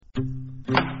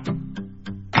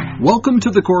Welcome to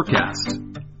the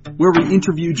Corecast, where we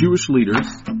interview Jewish leaders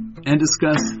and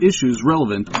discuss issues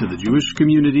relevant to the Jewish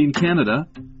community in Canada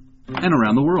and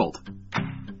around the world.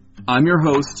 I'm your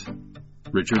host,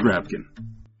 Richard Rabkin.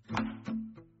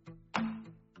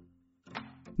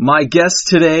 My guest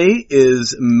today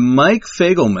is Mike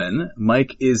Fagelman.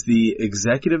 Mike is the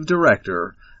Executive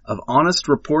Director of Honest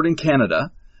Reporting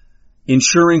Canada,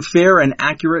 ensuring fair and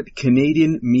accurate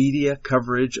Canadian media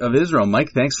coverage of Israel.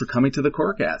 Mike, thanks for coming to the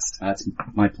Corecast. It's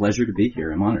my pleasure to be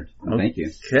here. I'm honored. Thank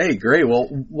you. Okay, great. Well,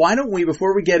 why don't we,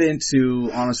 before we get into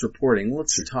Honest Reporting,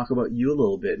 let's talk about you a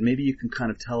little bit. Maybe you can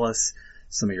kind of tell us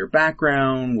some of your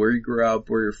background, where you grew up,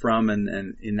 where you're from,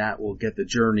 and in that we'll get the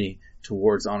journey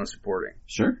towards Honest Reporting.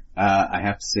 Sure. I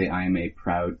have to say I am a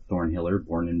proud Thornhiller,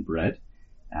 born and bred.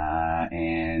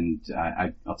 And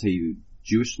I'll tell you,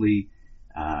 Jewishly,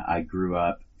 I grew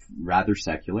up rather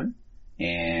secular,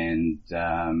 and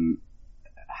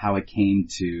how I came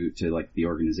to like the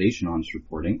organization Honest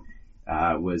Reporting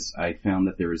was I found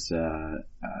that there was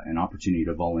an opportunity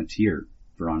to volunteer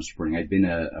for Honest Reporting. I'd been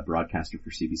a broadcaster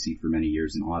for CBC for many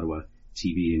years in Ottawa,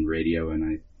 TV and radio,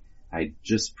 and I'd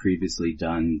just previously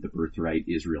done the Birthright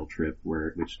Israel trip,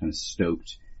 which kind of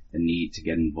stoked a need to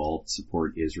get involved,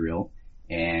 support Israel.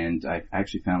 And I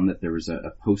actually found that there was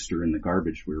a poster in the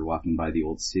garbage. We were walking by the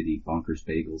old city, Bonkers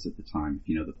Bagels at the time, if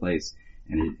you know the place.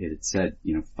 And it had said,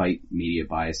 fight media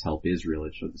bias, help Israel.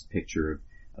 It showed this picture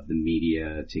of the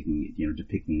media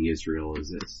depicting Israel as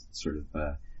this sort of,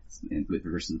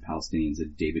 versus the Palestinians, a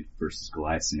David versus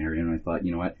Goliath scenario. And I thought,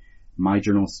 you know what? My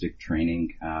journalistic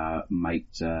training, there might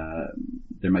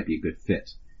be a good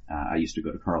fit. I used to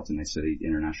go to Carleton. I studied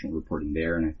international reporting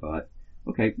there, and I thought,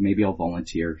 okay, maybe I'll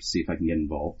volunteer, see if I can get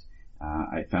involved.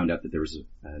 I found out that there was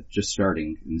just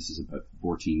starting, and this is about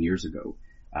 14 years ago,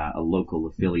 a local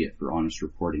affiliate for Honest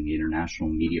Reporting, the international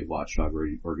media watchdog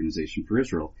organization for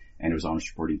Israel, and it was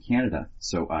Honest Reporting Canada.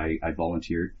 So I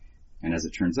volunteered, and as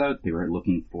it turns out, they were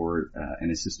looking for an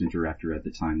assistant director at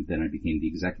the time. Then I became the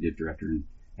executive director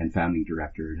and founding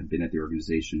director, and have been at the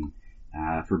organization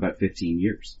for about 15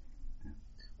 years.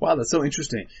 Wow, that's so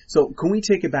interesting. So can we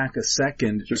take it back a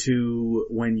second to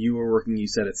when you were working, you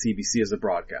said, at CBC as a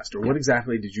broadcaster? What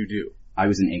exactly did you do? I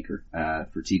was an anchor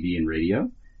for TV and radio.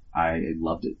 I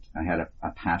loved it. I had a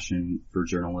passion for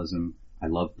journalism. I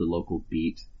loved the local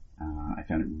beat. I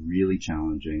found it really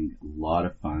challenging, a lot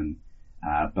of fun.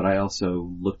 But I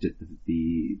also looked at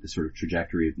the sort of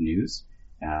trajectory of news,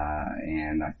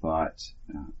 and I thought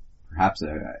perhaps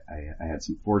I had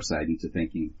some foresight into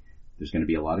thinking, there's going to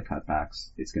be a lot of cutbacks.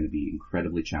 It's going to be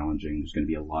incredibly challenging. There's going to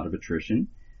be a lot of attrition.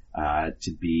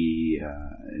 To be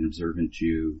an observant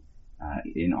Jew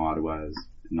in Ottawa is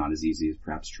not as easy as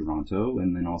perhaps Toronto.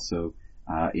 And then also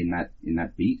in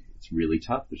that beat, it's really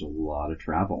tough. There's a lot of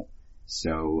travel.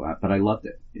 So, but I loved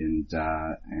it, and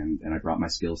I brought my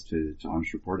skills to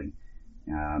Honest Reporting.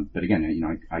 But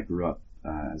again, I grew up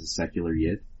as a secular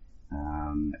Yid,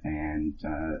 and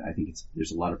I think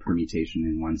there's a lot of permutation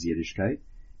in one's Yiddishkeit.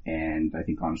 And I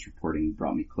think Honest Reporting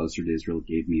brought me closer to Israel,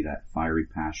 gave me that fiery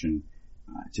passion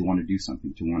to want to do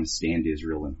something, to want to stand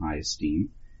Israel in high esteem,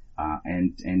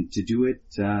 and to do it,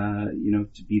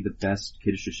 to be the best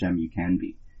Kiddush Hashem you can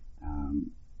be,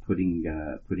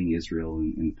 putting Israel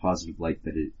in the positive light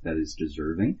that is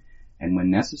deserving, and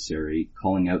when necessary,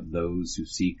 calling out those who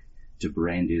seek to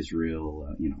brand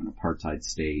Israel, an apartheid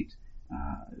state,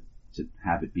 to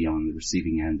have it be on the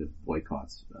receiving end of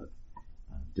boycotts,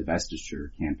 divestiture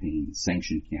campaigns,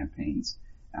 sanction campaigns,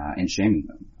 and shaming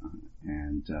them.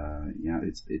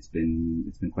 It's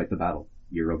been quite the battle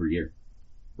year over year.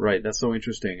 Right, that's so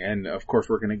interesting. And of course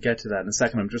we're going to get to that in a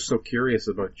second. I'm just so curious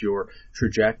about your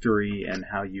trajectory and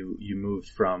how you moved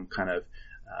from kind of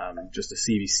just a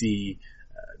CBC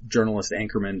journalist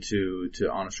anchorman to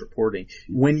Honest Reporting.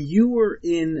 When you were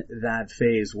in that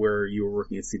phase where you were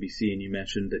working at CBC, and you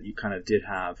mentioned that you kind of did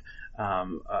have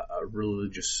a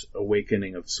religious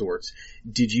awakening of sorts,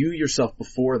 did you yourself,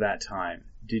 before that time,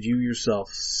 did you yourself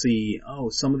see,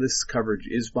 some of this coverage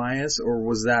is biased, or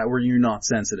were you not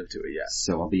sensitive to it yet?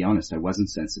 So I'll be honest, I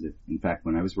wasn't sensitive. In fact,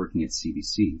 when I was working at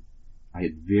CBC, I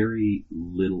had very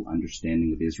little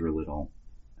understanding of Israel at all.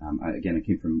 I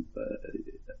came from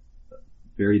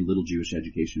very little Jewish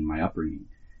education in my upbringing.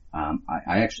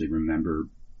 I actually remember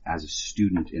as a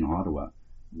student in Ottawa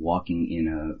walking in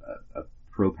a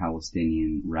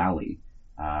pro-Palestinian rally,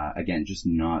 just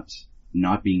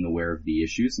not being aware of the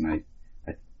issues, and I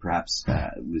perhaps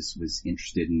was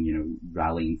interested in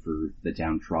rallying for the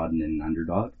downtrodden and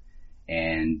underdog,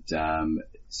 and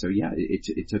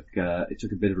it took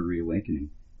a bit of a reawakening.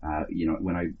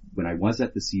 When I was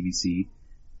at the CBC,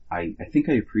 I think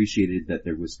I appreciated that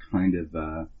there was kind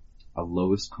of a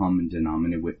lowest common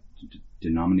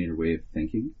denominator way of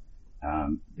thinking.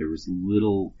 There was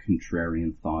little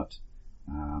contrarian thought.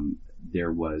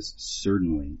 There was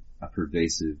certainly a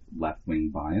pervasive left-wing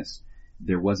bias.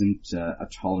 There wasn't a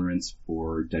tolerance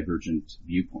for divergent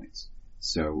viewpoints.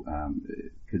 So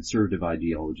conservative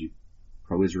ideology,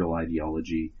 pro-Israel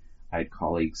ideology. I had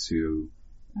colleagues who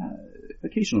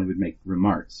occasionally would make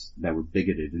remarks that were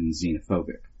bigoted and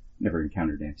xenophobic. Never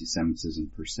encountered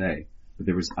anti-Semitism per se, but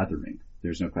there was othering.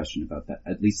 There's no question about that,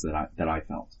 at least that I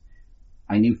felt.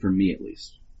 I knew for me at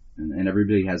least, and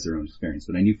everybody has their own experience,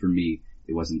 but I knew for me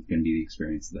it wasn't going to be the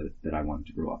experience that I wanted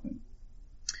to grow up in.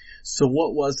 So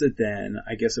what was it then?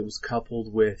 I guess it was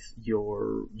coupled with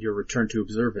your return to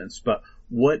observance, but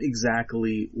what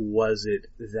exactly was it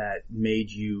that made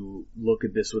you look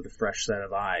at this with a fresh set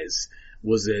of eyes?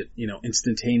 Was it,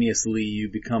 instantaneously you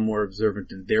become more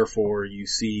observant and therefore you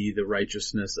see the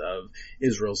righteousness of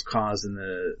Israel's cause and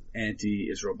the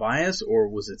anti-Israel bias, or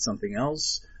was it something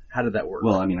else? How did that work?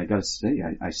 Well, I gotta say,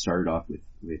 I started off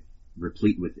with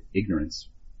replete with ignorance.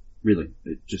 Really,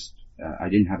 I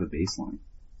didn't have a baseline.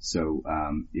 So,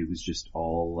 it was just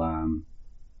all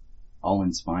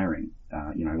inspiring.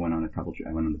 I went on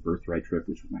I went on the Birthright trip,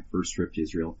 which was my first trip to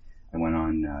Israel. I went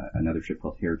on another trip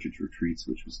called Heritage Retreats,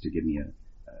 which was to give me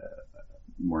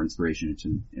more inspiration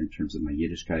in terms of my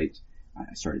Yiddishkeit.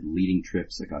 I started leading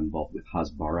trips. I got involved with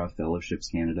Hasbara Fellowships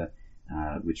Canada,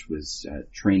 which was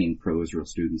training pro-Israel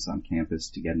students on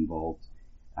campus to get involved.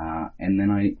 And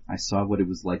then I saw what it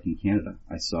was like in Canada.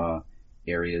 I saw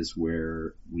areas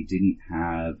where we didn't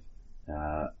have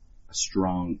a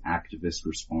strong activist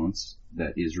response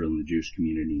that Israel and the Jewish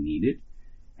community needed.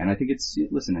 And I think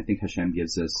I think Hashem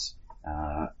gives us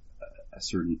a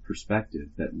certain perspective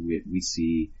that we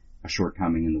see a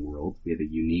shortcoming in the world. We have a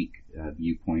unique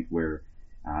viewpoint where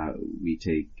we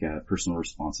take personal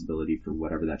responsibility for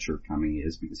whatever that shortcoming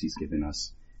is, because He's given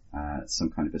us some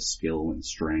kind of a skill and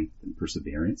strength and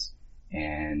perseverance,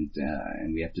 and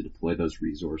we have to deploy those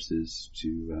resources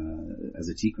as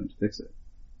a tikkun to fix it.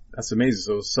 That's amazing.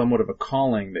 So it was somewhat of a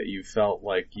calling that you felt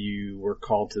like you were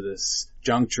called to this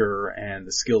juncture, and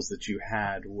the skills that you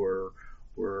had were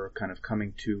kind of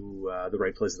coming to the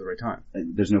right place at the right time.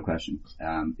 There's no question.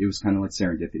 It was kind of like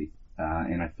serendipity,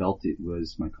 and I felt it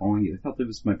was my calling. I felt it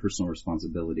was my personal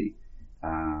responsibility,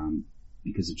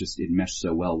 because it meshed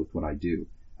so well with what I do.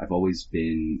 I've always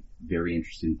been very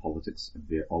interested in politics.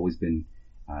 I've always been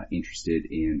interested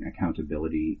in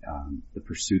accountability, the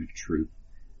pursuit of truth.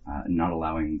 Not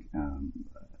allowing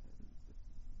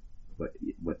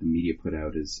what the media put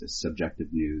out as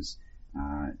subjective news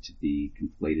to be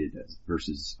conflated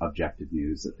versus objective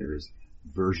news, that there is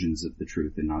versions of the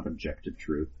truth and not objective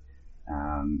truth.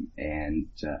 And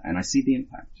I see the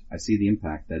impact. I see the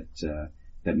impact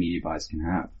that media bias can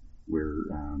have, where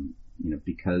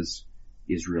because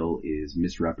Israel is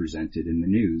misrepresented in the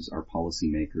news, our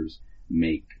policymakers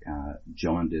make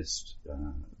jaundiced,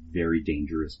 very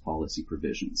dangerous policy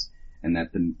provisions, and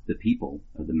that the people,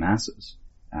 the masses,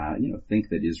 think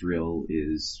that Israel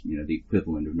is, the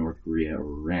equivalent of North Korea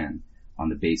or Iran on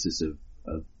the basis of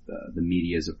the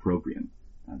media's opprobrium,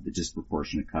 the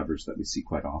disproportionate coverage that we see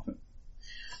quite often.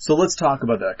 So let's talk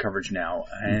about that coverage now,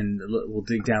 and we'll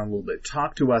dig down a little bit.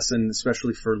 Talk to us, and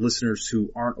especially for listeners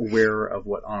who aren't aware of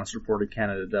what Honest Reporting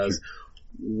Canada does, sure.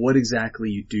 What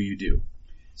exactly do you do?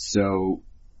 So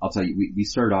I'll tell you, we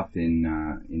started off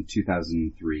in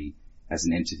 2003 as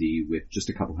an entity with just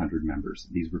a couple hundred members.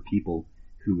 These were people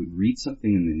who would read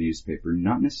something in the newspaper,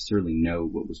 not necessarily know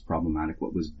what was problematic,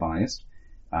 what was biased,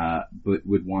 but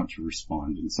would want to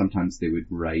respond. And sometimes they would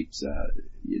write,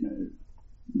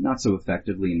 not so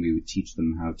effectively, and we would teach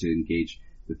them how to engage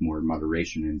with more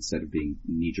moderation instead of being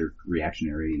knee-jerk,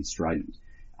 reactionary, and strident.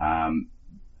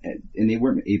 And they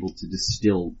weren't able to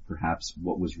distill perhaps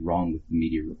what was wrong with the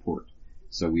media report.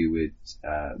 So we would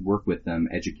work with them,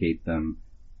 educate them,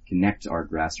 connect our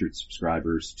grassroots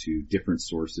subscribers to different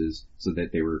sources so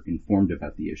that they were informed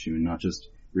about the issue and not just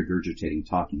regurgitating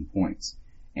talking points.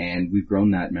 And we've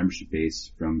grown that membership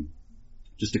base from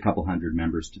just a couple hundred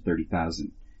members to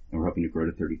 30,000. And we're hoping to grow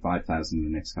to 35,000 in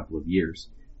the next couple of years.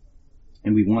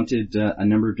 And we wanted a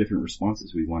number of different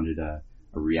responses. We wanted a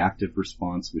reactive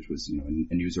response, which was,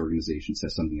 a news organization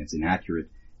says something that's inaccurate,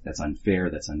 that's unfair,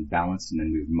 that's unbalanced, and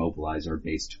then we would mobilize our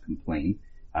base to complain,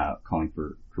 calling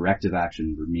for corrective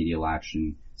action, remedial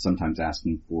action, sometimes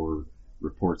asking for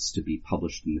reports to be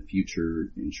published in the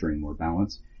future, ensuring more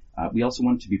balance. We also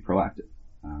wanted to be proactive.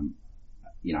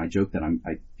 I joke that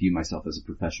I view myself as a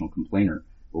professional complainer,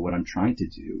 but what I'm trying to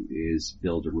do is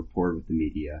build a rapport with the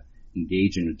media,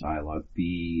 engage in a dialogue,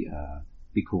 be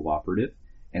cooperative,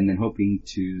 and then hoping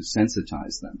to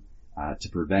sensitize them. to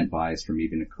prevent bias from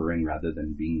even occurring rather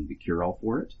than being the cure-all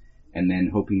for it. And then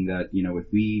hoping that,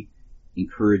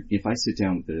 if I sit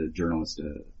down with a journalist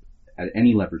at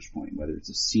any leverage point, whether it's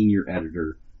a senior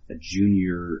editor, a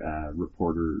junior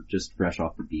reporter just fresh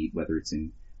off the beat, whether it's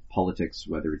in politics,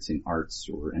 whether it's in arts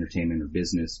or entertainment or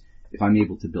business, if I'm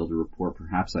able to build a rapport,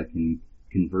 perhaps I can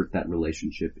convert that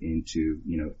relationship into,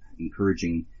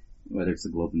 encouraging, whether it's the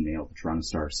Globe and Mail, the Toronto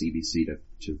Star, CBC,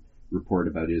 to report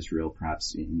about Israel,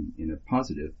 perhaps in a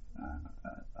positive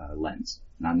lens,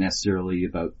 not necessarily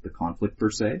about the conflict per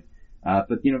se,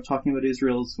 but talking about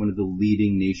Israel as one of the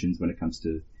leading nations when it comes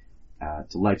to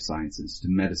life sciences, to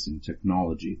medicine,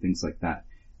 technology, things like that.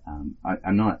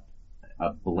 I'm not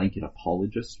a blanket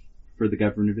apologist for the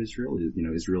government of Israel.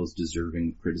 Israel is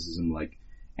deserving of criticism like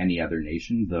any other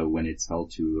nation, though when it's held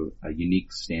to a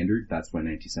unique standard, that's when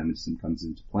anti-Semitism comes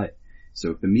into play.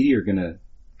 So if the media are going to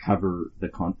cover the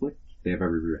conflict, they have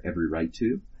every right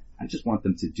to. I just want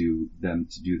them to do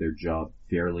their job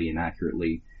fairly and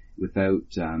accurately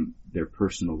without their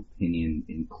personal opinion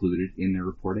included in their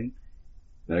reporting.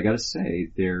 But I got to say,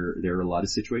 there are a lot of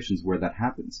situations where that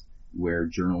happens, where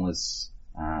journalists,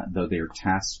 though they are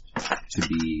tasked to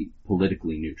be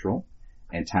politically neutral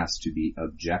and tasked to be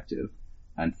objective,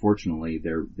 unfortunately,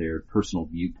 their personal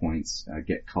viewpoints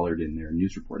get colored in their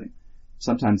news reporting.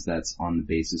 Sometimes that's on the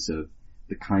basis of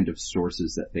the kind of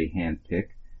sources that they handpick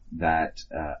that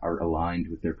are aligned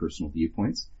with their personal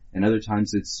viewpoints, and other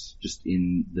times it's just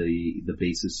in the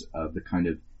basis of the kind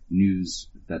of news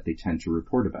that they tend to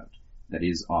report about that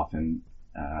is often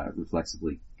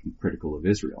reflexively critical of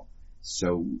Israel.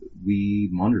 So we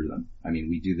monitor them. I mean,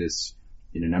 we do this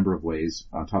in a number of ways,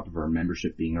 on top of our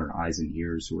membership being our eyes and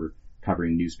ears who are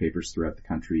covering newspapers throughout the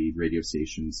country, radio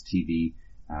stations, TV.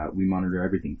 We monitor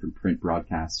everything from print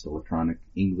broadcasts, electronic,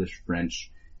 English,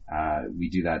 French. We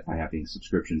do that by having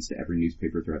subscriptions to every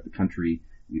newspaper throughout the country.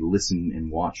 We listen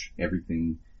and watch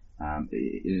everything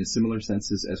in a similar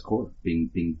sense as CORE,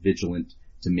 being vigilant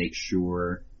to make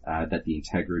sure that the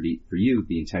integrity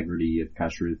of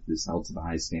Kashrut is held to the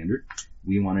highest standard.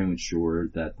 We want to ensure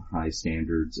that the high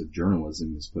standards of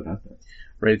journalism is put out there.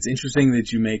 Right. It's interesting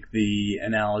that you make the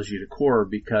analogy to CORE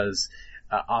because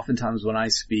oftentimes when I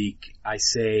speak, I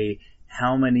say,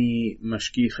 how many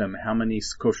mashgichim, how many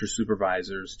kosher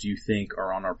supervisors do you think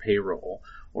are on our payroll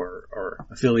or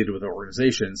affiliated with our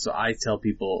organization? So I tell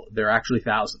people there are actually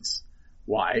thousands.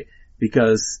 Why?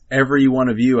 Because every one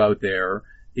of you out there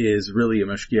is really a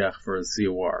mashgiach for the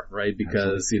COR, right?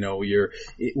 Because,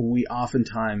 we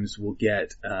oftentimes will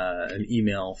get an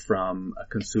email from a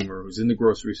consumer who's in the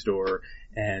grocery store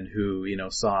and who,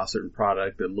 saw a certain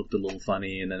product that looked a little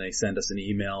funny, and then they send us an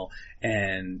email,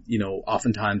 and,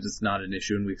 oftentimes it's not an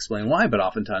issue and we explain why, but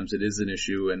oftentimes it is an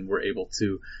issue and we're able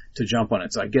to jump on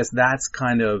it. So I guess that's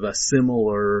kind of a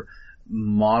similar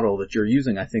model that you're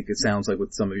using, I think it sounds like,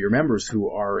 with some of your members who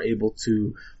are able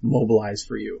to mobilize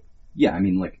for you. Yeah, I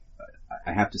mean,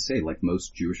 I have to say, like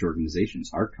most Jewish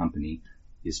organizations, our company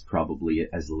is probably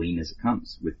as lean as it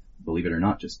comes with, believe it or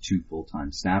not, just 2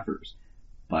 full-time staffers.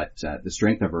 But the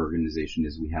strength of our organization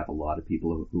is we have a lot of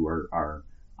people who are our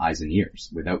eyes and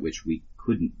ears, without which we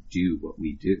couldn't do what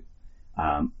we do.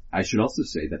 I should also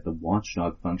say that the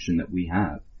watchdog function that we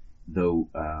have, though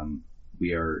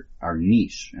our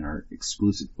niche and our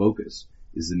exclusive focus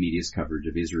is the media's coverage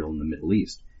of Israel and the Middle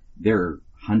East, there are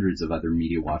hundreds of other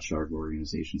media watchdog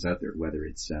organizations out there, whether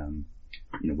it's,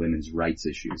 women's rights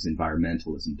issues,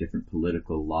 environmentalism, different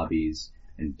political lobbies,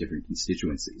 and different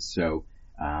constituencies. So,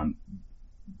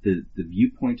 the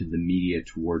viewpoint of the media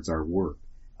towards our work,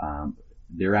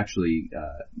 they're actually,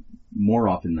 more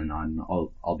often than not,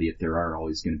 albeit there are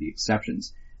always going to be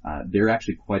exceptions, they're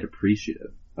actually quite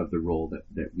appreciative of the role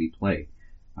that we play.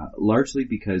 Largely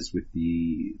because with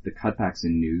the cutbacks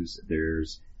in news,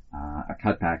 there's a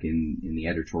cutback in the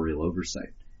editorial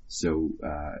oversight. So,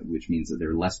 which means that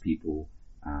there are less people,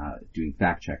 doing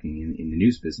fact checking in the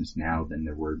news business now than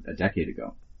there were a decade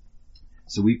ago.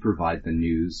 So we provide the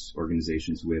news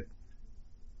organizations with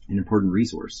an important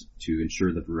resource to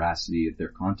ensure the veracity of their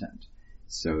content.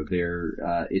 So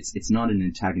it's not an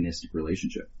antagonistic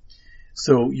relationship.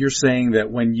 So you're saying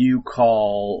that when you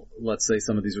call, let's say,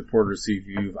 some of these reporters who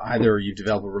you've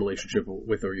developed a relationship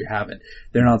with or you haven't,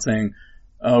 they're not saying,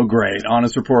 oh great,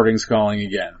 Honest Reporting's calling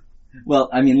again. Well,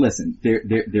 I mean, listen,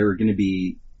 there are going to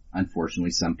be,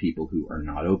 unfortunately, some people who are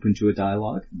not open to a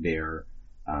dialogue. They're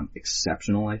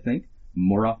exceptional, I think.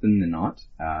 More often than not,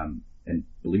 and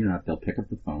believe it or not, they'll pick up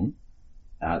the phone.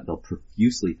 They'll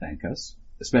profusely thank us,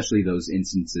 especially those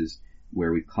instances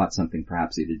where we caught something,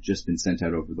 perhaps it had just been sent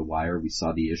out over the wire, we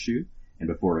saw the issue, and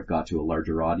before it got to a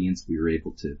larger audience, we were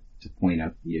able to point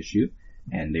out the issue.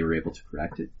 and they were able to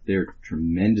correct it. They're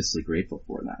tremendously grateful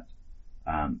for that.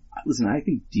 Listen, I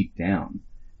think deep down,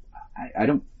 I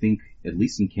don't think, at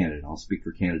least in Canada, I'll speak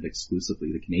for Canada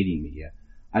exclusively, the Canadian media,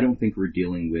 I don't think we're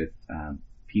dealing with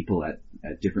people at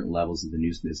different levels of the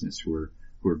news business who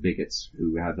are bigots,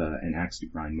 who have an axe to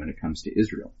grind when it comes to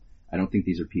Israel. I don't think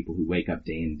these are people who wake up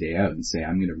day in, day out and say,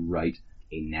 I'm going to write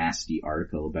a nasty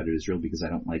article about Israel because I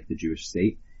don't like the Jewish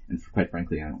state, and quite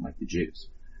frankly, I don't like the Jews.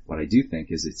 What I do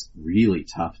think is it's really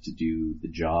tough to do the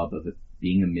job of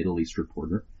being a Middle East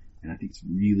reporter, and I think it's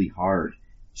really hard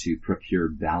to procure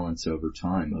balance over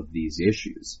time of these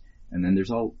issues. And then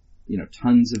there's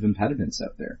tons of impediments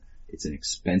out there. It's an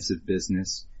expensive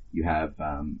business. You have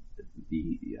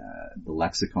the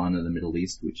lexicon of the Middle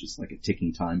East, which is like a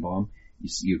ticking time bomb.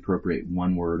 You appropriate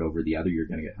one word over the other, you're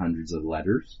going to get hundreds of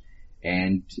letters.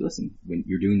 And listen, when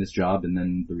you're doing this job, and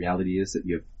then the reality is that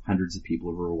you have hundreds of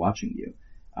people who are watching you.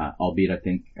 Albeit I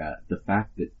think the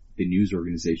fact that the news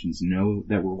organizations know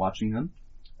that we're watching them,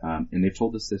 and they've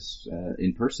told us this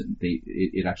in person,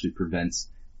 it actually prevents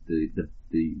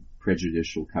the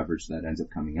prejudicial coverage that ends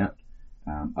up coming out.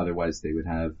 Otherwise they would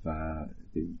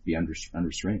be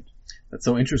unrestrained. That's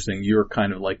so interesting. You're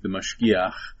kind of like the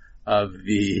mashgiach of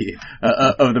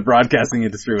the broadcasting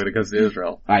industry when it comes to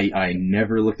Israel. I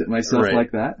never looked at myself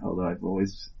like that, although I've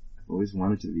always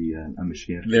wanted to be a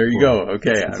mashgiach. There you go.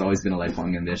 Okay. It's always been a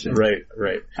lifelong ambition.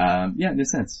 Right. Yeah, in a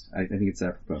sense. I think it's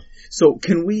apropos. So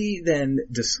can we then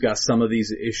discuss some of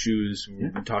these issues?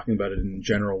 We've been talking about it in a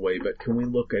general way, but can we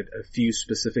look at a few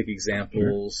specific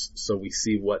examples so we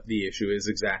see what the issue is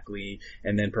exactly,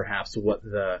 and then perhaps what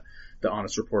the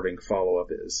honest reporting follow-up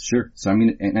is? Sure. So I'm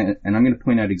going to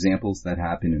point out examples that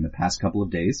happened in the past couple of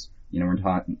days. We're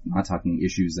not talking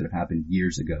issues that have happened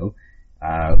years ago.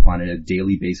 On a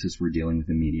daily basis, we're dealing with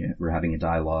the media. We're having a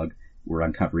dialogue. We're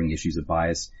uncovering issues of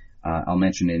bias. I'll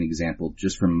mention an example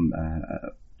just from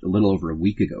a little over a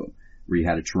week ago where you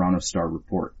had a Toronto Star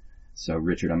report. So,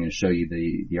 Richard, I'm going to show you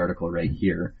the article right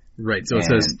here. Right. So it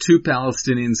says 2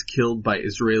 Palestinians killed by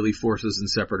Israeli forces in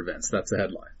separate events. That's the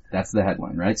headline. That's the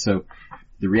headline, right? So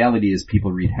the reality is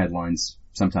people read headlines,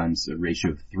 sometimes a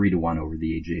ratio of 3-to-1 over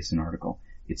the adjacent article.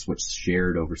 It's what's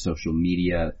shared over social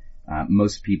media.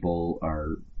 Most people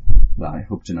are, well, I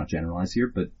hope to not generalize here,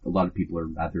 but a lot of people are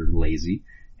rather lazy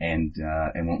and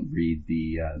won't read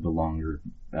the longer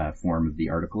form of the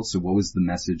article. So what was the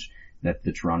message that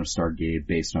the Toronto Star gave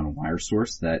based on a wire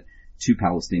source? That 2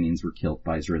 Palestinians were killed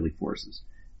by Israeli forces.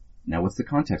 Now, what's the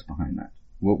context behind that?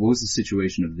 What was the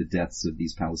situation of the deaths of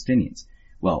these Palestinians?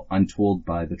 Well, untold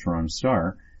by the Toronto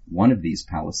Star, one of these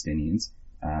Palestinians,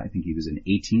 I think he was an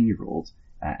 18-year-old,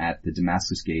 at the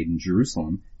Damascus Gate in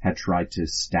Jerusalem, had tried to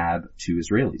stab 2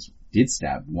 Israelis, did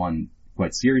stab one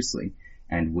quite seriously,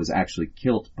 and was actually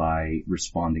killed by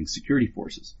responding security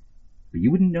forces. But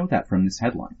you wouldn't know that from this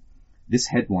headline. This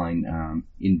headline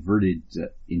inverted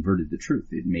the truth.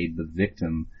 It made the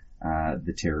victim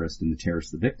the terrorist and the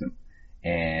terrorist the victim,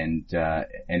 and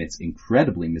it's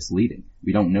incredibly misleading.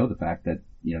 We don't know the fact that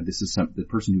this is the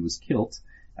person who was killed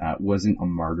wasn't a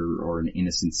martyr or an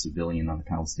innocent civilian on the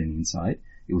Palestinian side.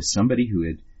 It was somebody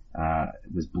who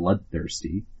was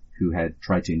bloodthirsty, who had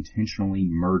tried to intentionally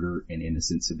murder an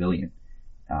innocent civilian.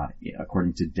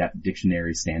 According to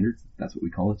dictionary standards, that's what we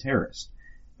call a terrorist.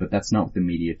 But that's not what the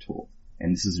media told.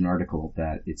 And this is an article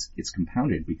that it's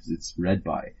compounded because it's read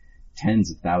by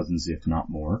tens of thousands, if not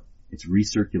more. It's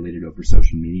recirculated over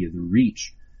social media. The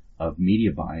reach of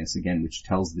media bias, again, which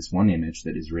tells this one image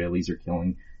that Israelis are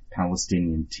killing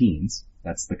Palestinian teens.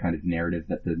 That's the kind of narrative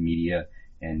that the media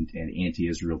and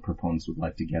anti-Israel proponents would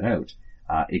like to get out.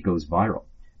 It goes viral.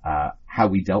 How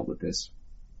we dealt with this.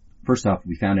 First off,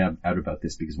 we found out about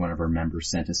this because one of our members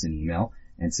sent us an email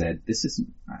and said,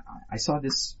 I saw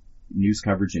this news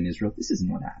coverage in Israel. This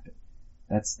isn't what happened.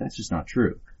 That's just not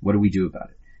true. What do we do about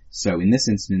it? So in this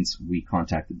instance, we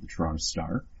contacted the Toronto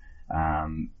Star.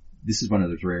 This is one of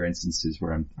those rare instances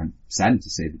where I'm saddened to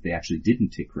say that they actually didn't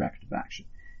take corrective action.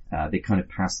 They kind of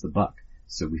passed the buck.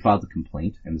 So we filed a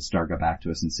complaint, and the Star got back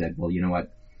to us and said, well, you know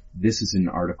what? This is an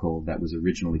article that was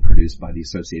originally produced by the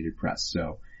Associated Press,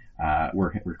 so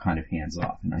we're kind of hands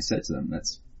off. And I said to them,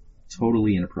 that's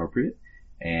totally inappropriate,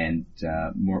 and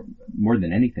more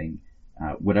than anything,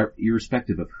 whatever,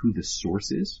 irrespective of who the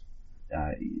source is,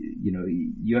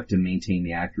 you have to maintain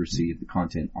the accuracy of the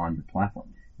content on your platform.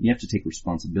 You have to take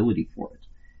responsibility for it.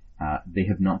 They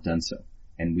have not done so,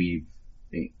 and we've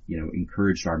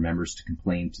encouraged our members to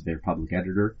complain to their public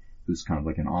editor, who's kind of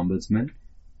like an ombudsman,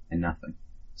 and nothing.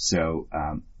 So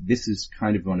this is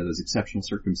kind of one of those exceptional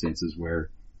circumstances where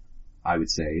I would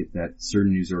say that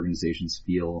certain news organizations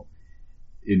feel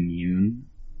immune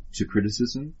to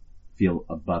criticism, feel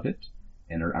above it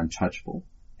and are untouchable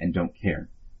and don't care.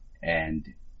 And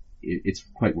it's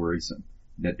quite worrisome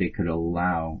that they could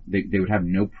allow, they would have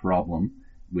no problem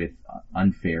with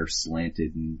unfair,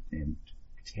 slanted, and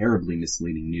terribly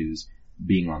misleading news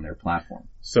being on their platform.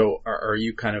 So are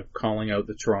you kind of calling out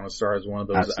the Toronto Star as one of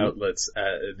those Absolutely. outlets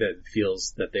that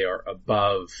feels that they are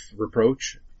above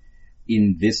reproach?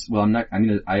 In this, well,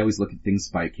 I always look at things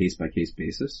by case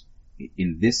basis.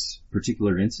 In this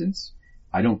particular instance,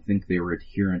 I don't think they were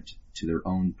adherent to their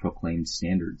own proclaimed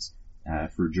standards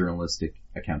for journalistic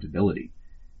accountability.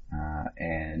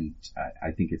 And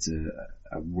I think it's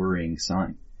a worrying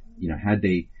sign. You know, had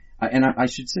they, and I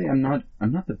should say I'm not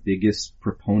the biggest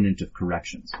proponent of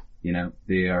corrections. You know,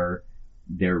 they're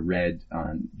read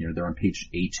on, you know, they're on page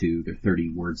A2, they're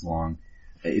 30 words long.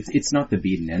 It's not the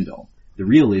be and end all. The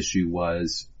real issue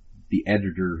was the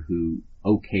editor who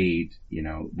okayed, you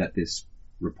know, that this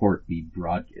report be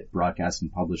broadcast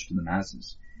and published to the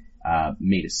masses,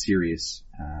 made a serious,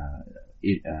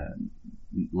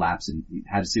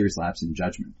 had a serious lapse in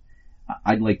judgment.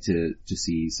 I'd like to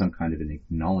see some kind of an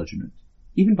acknowledgement,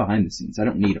 even behind the scenes. I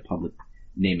don't need a public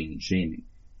naming and shaming.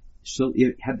 So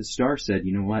had the Star said,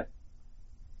 you know what,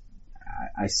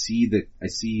 I see the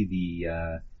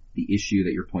issue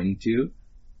that you're pointing to.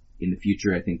 In the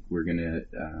future, I think we're going to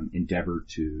endeavor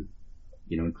to,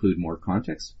 you know, include more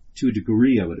context. To a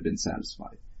degree, I would have been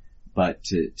satisfied, but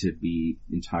to be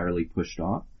entirely pushed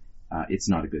off, it's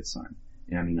not a good sign.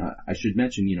 And I mean, I should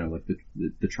mention, you know, like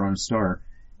the Toronto Star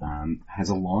has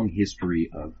a long history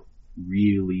of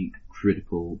really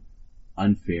critical,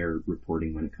 unfair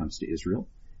reporting when it comes to Israel.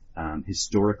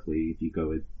 Historically, if you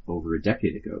go over a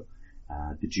decade ago,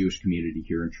 the Jewish community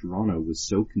here in Toronto was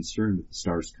so concerned with the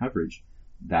Star's coverage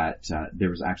that there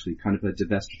was actually kind of a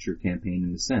divestiture campaign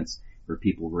in a sense, where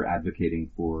people were advocating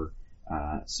for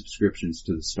subscriptions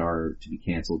to the Star to be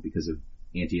canceled because of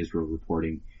anti-Israel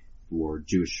reporting, for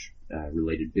Jewish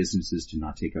related businesses to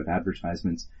not take out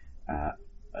advertisements.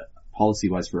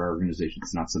 Policy-wise for our organization,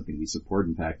 it's not something we support.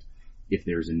 In fact, if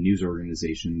there's a news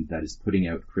organization that is putting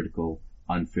out critical,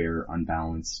 unfair,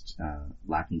 unbalanced,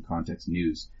 lacking context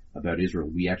news about Israel,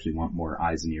 we actually want more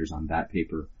eyes and ears on that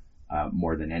paper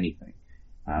more than anything.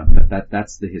 But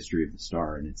that's the history of the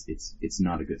Star, and it's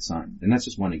not a good sign. And that's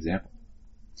just one example.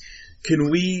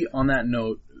 Can we, on that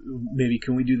note, maybe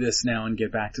can we do this now and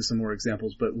get back to some more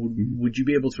examples, but would you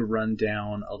be able to run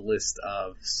down a list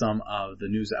of some of the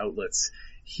news outlets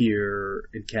here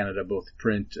in Canada, both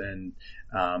print and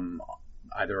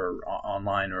either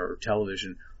online or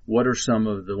television? What are some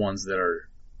of the ones that are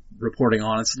reporting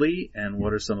honestly, and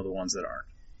what are some of the ones that aren't?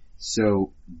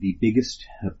 So the biggest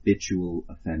habitual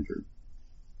offender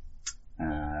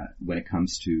when it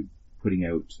comes to putting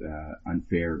out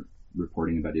unfair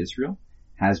reporting about Israel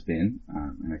has been,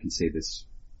 and I can say this,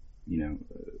 you know,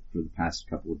 for the past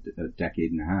couple of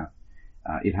decade and a half,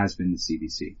 it has been the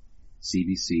CBC.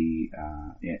 CBC,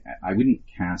 I wouldn't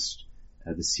cast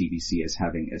the CBC as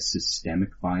having a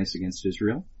systemic bias against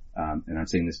Israel, and I'm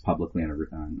saying this publicly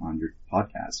on your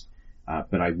podcast,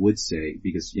 but I would say,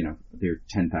 because, you know, there are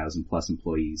 10,000 plus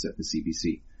employees at the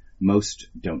CBC. Most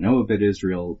don't know about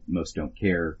Israel, most don't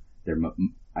care.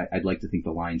 I'd like to think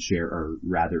the lion's share are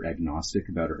rather agnostic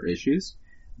about our issues,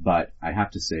 but I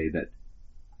have to say that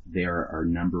they're our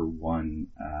number one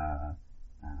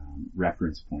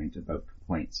reference point about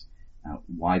complaints.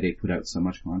 Why they put out so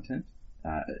much content,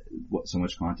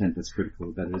 that's critical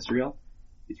about Israel,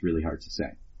 it's really hard to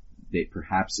say.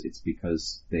 Perhaps it's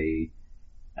because they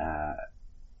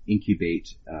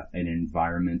incubate an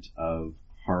environment of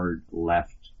hard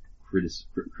left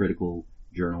critical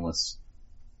journalists,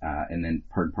 and then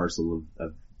part and parcel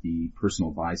of the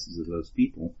personal biases of those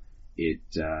people, it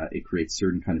creates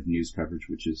certain kind of news coverage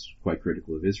which is quite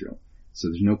critical of Israel. So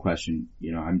there's no question,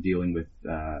 you know, I'm dealing with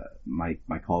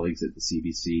my colleagues at the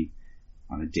CBC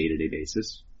on a day-to-day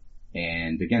basis,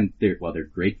 and again, they're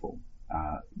grateful.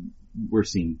 We're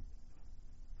seeing,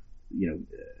 you know,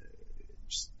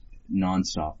 just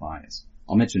non-stop bias.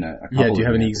 I'll mention a couple. Yeah, do you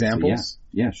have any examples? So,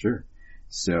 yeah, sure.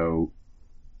 So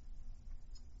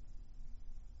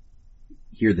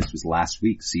here, this was last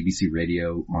week, CBC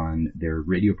Radio on their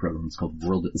radio program, it's called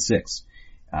World at 6.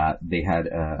 They had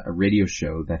a radio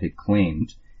show that had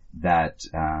claimed that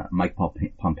Mike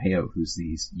Pompeo, who's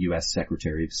the U.S.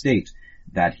 Secretary of State,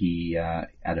 that he,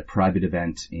 at a private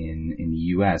event in the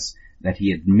U.S., that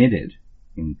he admitted,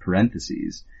 in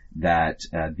parentheses, that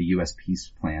the U.S. peace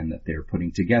plan that they're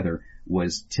putting together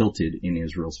was tilted in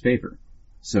Israel's favor.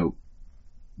 So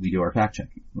we do our fact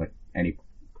checking, like any,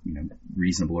 you know,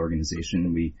 reasonable organization,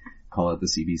 and we call out the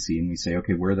CBC and we say,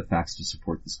 okay, where are the facts to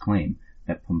support this claim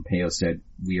that Pompeo said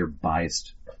we are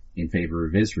biased in favor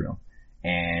of Israel.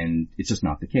 And it's just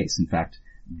not the case. In fact,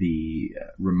 the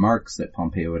remarks that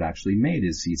Pompeo had actually made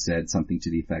is he said something to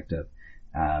the effect of,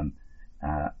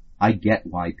 I get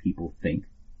why people think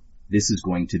this is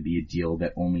going to be a deal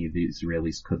that only the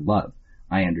Israelis could love.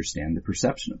 I understand the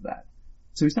perception of that.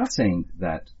 So he's not saying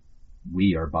that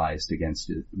we are biased against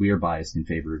it. We are biased in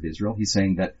favor of Israel. He's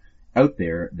saying that out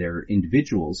there are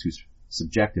individuals whose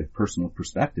subjective personal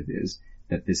perspective is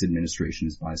that this administration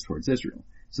is biased towards Israel.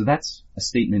 So that's a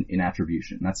statement in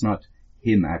attribution. That's not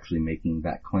him actually making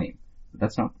that claim. But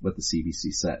that's not what the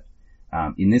CBC said.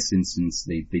 In this instance,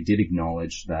 they did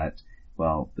acknowledge that,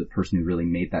 well, the person who really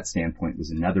made that standpoint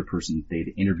was another person.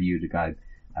 They'd interviewed a guy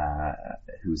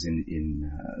who's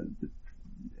in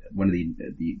one of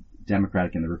the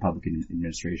Democratic and the Republican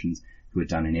administrations who had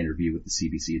done an interview with the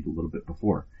CBC a little bit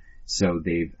before. So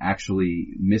they've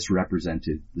actually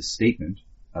misrepresented the statement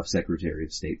of Secretary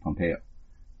of State Pompeo,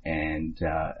 and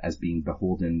as being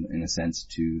beholden, in a sense,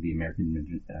 to the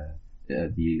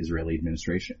Israeli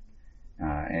administration.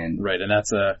 Right, and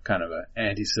that's a kind of an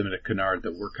anti-Semitic canard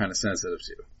that we're kind of sensitive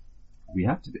to. We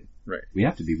have to be. Right. We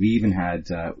have to be. We even had,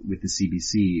 with the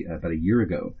CBC about a year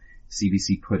ago,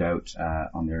 CBC put out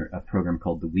on a program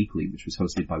called The Weekly, which was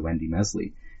hosted by Wendy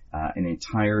Mesley, an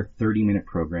entire 30-minute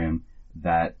program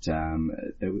that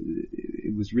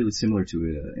it was really similar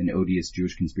to an odious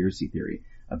Jewish conspiracy theory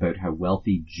about how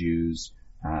wealthy Jews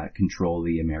control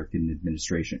the American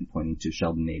administration, pointing to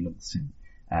Sheldon Adelson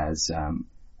as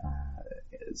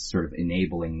sort of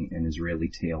enabling an Israeli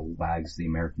tail wags the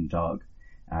American dog.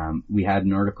 We had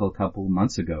an article a couple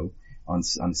months ago on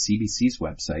CBC's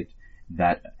website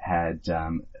that had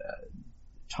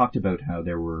talked about how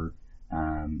there were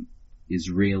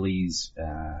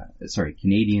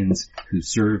Canadians who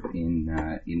serve in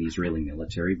the Israeli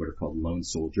military, what are called lone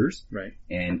soldiers, right,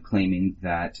 and claiming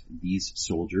that these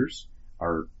soldiers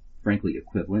are frankly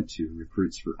equivalent to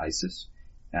recruits for ISIS,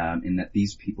 and that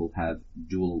these people have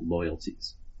dual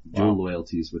loyalties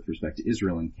with respect to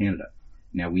Israel and Canada.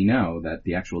 Now we know that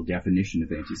the actual definition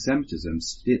of anti-Semitism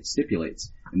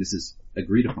stipulates, and this is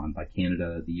agreed upon by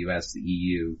Canada, the US, the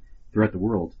EU, throughout the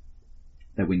world,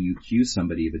 that when you accuse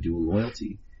somebody of a dual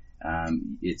loyalty,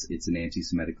 it's an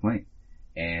anti-Semitic claim.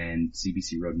 And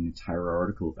CBC wrote an entire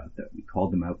article about that. We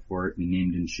called them out for it. We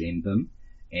named and shamed them,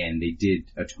 and they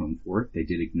did atone for it. They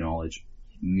did acknowledge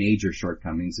major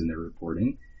shortcomings in their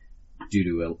reporting due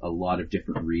to a lot of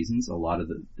different reasons. A lot of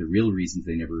the real reasons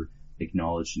they never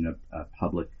acknowledged in a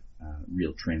public,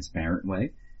 real transparent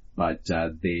way. But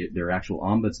their actual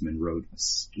ombudsman wrote a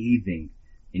scathing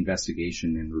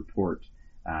investigation and report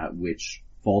which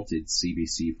faulted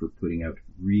CBC for putting out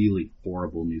really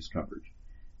horrible news coverage.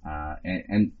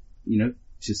 And you know,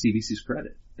 to CBC's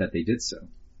credit that they did so.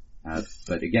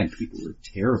 But again, people were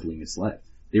terribly misled.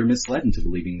 They were misled into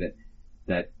believing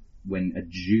that when a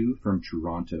Jew from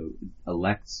Toronto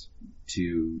elects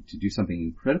to do something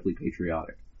incredibly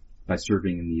patriotic by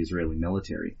serving in the Israeli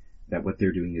military, that what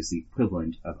they're doing is the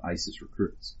equivalent of ISIS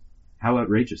recruits. How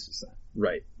outrageous is that?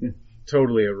 Right. Yeah.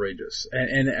 Totally outrageous.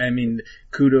 And I mean,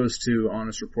 kudos to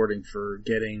Honest Reporting for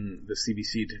getting the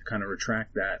CBC to kind of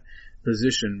retract that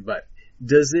position. But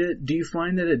do you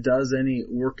find that it does any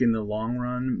work in the long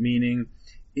run? Meaning,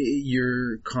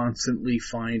 you're constantly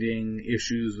finding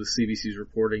issues with CBC's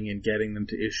reporting and getting them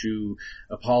to issue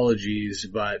apologies,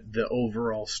 but the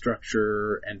overall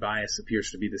structure and bias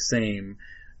appears to be the same.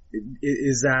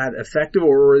 Is that effective,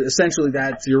 or essentially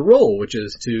that's your role, which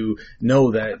is to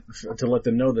let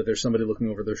them know that there's somebody looking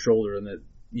over their shoulder and that,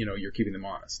 you know, you're keeping them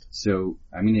honest? So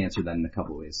I'm going to answer that in a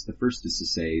couple of ways. The first is to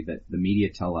say that the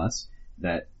media tell us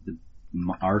that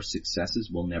our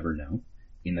successes will never know,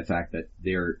 in the fact that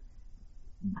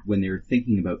when they're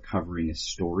thinking about covering a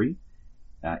story,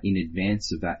 in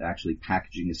advance of that actually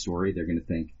packaging a story,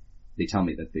 they tell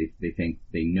me that they think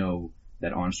they know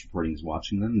that Honest Reporting is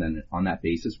watching them. Then on that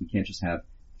basis, we can't just have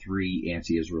 3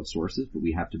 anti-Israel sources, but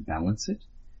we have to balance it.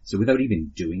 So without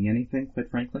even doing anything, quite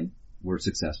frankly, we're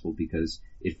successful because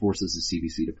it forces the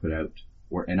CBC to put out,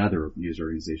 and other news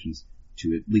organizations,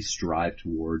 to at least strive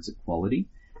towards equality.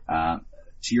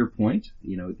 To your point,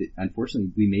 you know,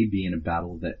 unfortunately, we may be in a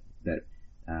battle that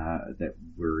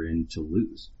we're in to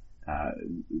lose.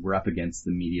 We're up against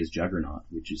the media's juggernaut,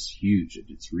 which is huge.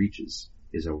 Its reach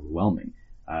is overwhelming.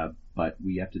 But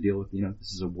we have to deal with, you know,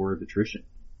 this is a war of attrition.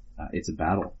 It's a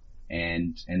battle.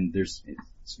 And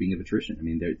speaking of attrition, I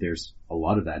mean, there's a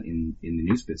lot of that in the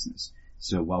news business.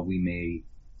 So while we may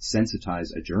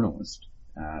sensitize a journalist,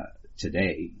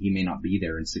 today, he may not be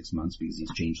there in 6 months because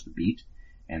he's changed the beat,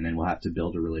 and then we'll have to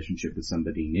build a relationship with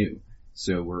somebody new.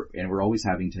 So we're always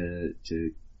having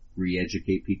to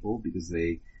re-educate people because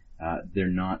they they're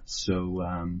not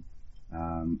so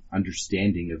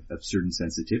understanding of certain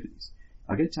sensitivities.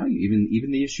 I got to tell you,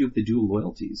 even the issue of the dual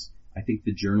loyalties, I think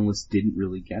the journalists didn't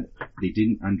really get it. They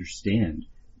didn't understand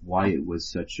why it was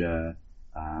such a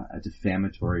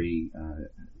defamatory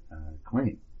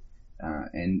claim,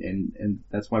 and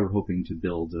that's why we're hoping to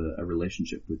build a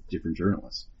relationship with different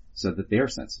journalists so that they are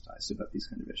sensitized about these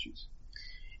kind of issues.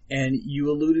 And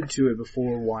you alluded to it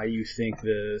before, why you think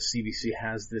the CBC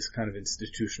has this kind of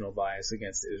institutional bias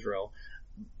against Israel.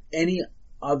 Any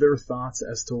other thoughts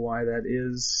as to why that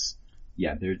is?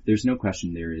 Yeah, there's no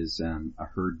question there is a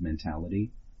herd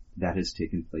mentality that has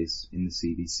taken place in the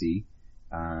CBC.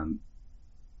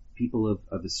 People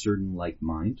of a certain like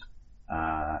mind,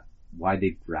 why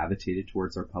they've gravitated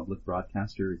towards our public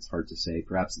broadcaster, it's hard to say.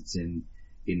 Perhaps it's in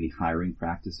the hiring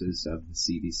practices of the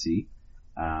CBC.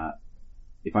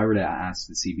 If I were to ask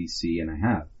the CBC, and I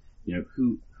have,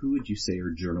 who would you say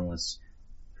are journalists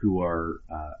who are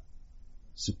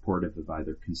supportive of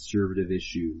either conservative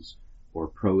issues or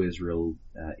pro-Israel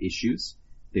issues?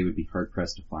 They would be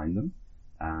hard-pressed to find them.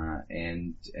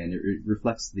 And it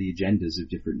reflects the agendas of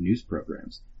different news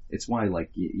programs. It's why,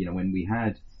 when we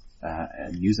had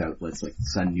news outlets like the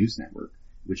Sun News Network,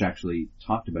 which actually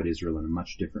talked about Israel in a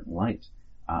much different light,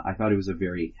 I thought it was a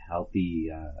very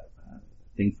healthy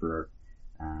thing for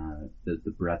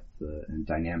the breadth and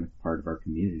dynamic part of our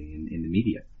community in the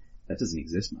media. That doesn't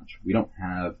exist much. We don't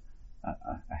have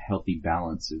a healthy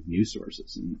balance of news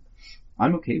sources. And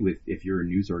I'm okay with if you're a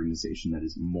news organization that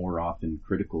is more often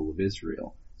critical of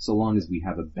Israel, so long as we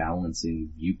have a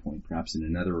balancing viewpoint, perhaps in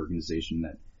another organization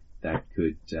that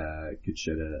could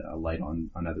shed a light on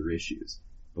other issues.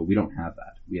 But we don't have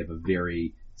that. We have a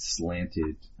very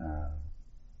slanted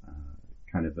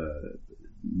kind of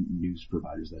news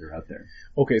providers that are out there.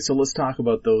 Okay, so let's talk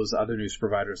about those other news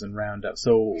providers and round up.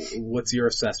 So what's your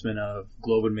assessment of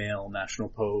Globe and Mail, National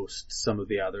Post, some of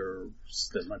the others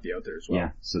that might be out there as well? Yeah,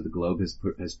 so the Globe has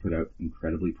put out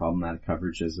incredibly problematic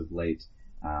coverage as of late.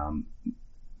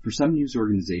 For some news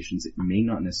organizations, it may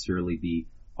not necessarily be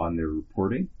on their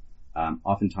reporting.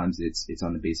 Oftentimes it's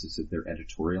on the basis of their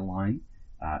editorial line,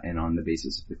 and on the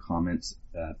basis of the comments,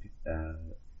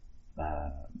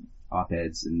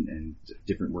 op-eds and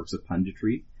different works of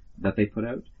punditry that they put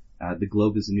out. The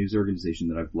Globe is a news organization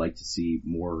that I'd like to see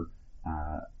more,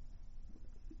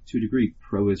 to a degree,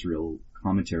 pro-Israel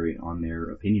commentary on their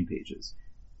opinion pages.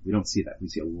 We don't see that. We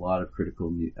see a lot of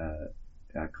critical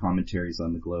commentaries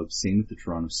on the Globe. Same with the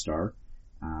Toronto Star,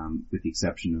 with the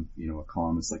exception of, a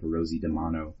columnist like a Rosie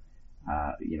DiMano.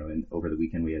 And over the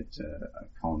weekend we had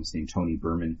a columnist named Tony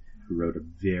Berman who wrote a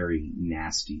very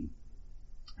nasty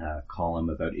column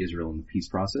about Israel and the peace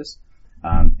process.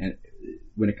 And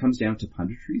when it comes down to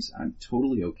punditries, I'm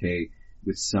totally okay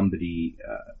with somebody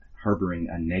harboring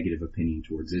a negative opinion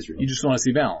towards Israel. You just want to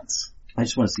see balance. I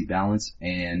just want to see balance,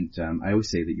 and I always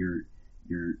say that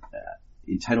you're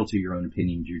entitled to your own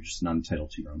opinion. You're just not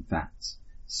entitled to your own facts.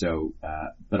 So,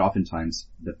 but oftentimes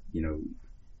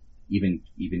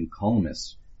even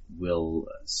columnists will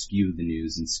skew the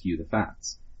news and skew the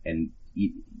facts, and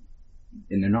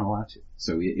they're not allowed to.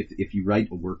 So if you write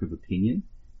a work of opinion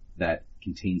that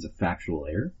contains a factual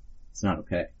error, it's not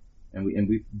okay. And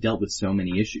we've dealt with so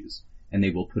many issues, and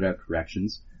they will put out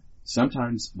corrections.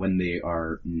 Sometimes when they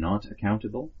are not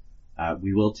accountable,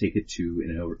 we will take it to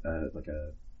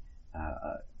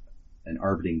an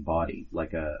arbitrating body,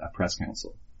 like a press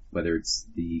council, whether it's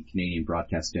the Canadian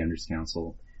Broadcast Standards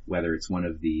Council, whether it's one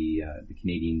of the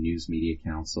Canadian News Media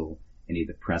Council, any of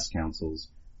the press councils.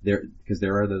 Because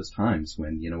there are those times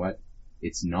when,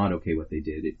 it's not okay what they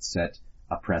did. It set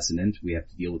a precedent. We have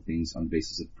to deal with things on the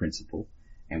basis of principle,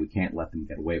 and we can't let them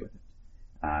get away with it.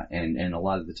 And a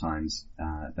lot of the times,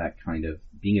 that kind of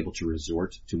being able to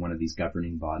resort to one of these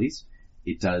governing bodies,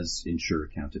 it does ensure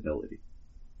accountability.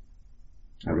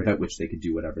 Right. Without which they could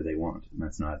do whatever they want. And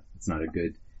it's not a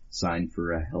good sign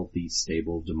for a healthy,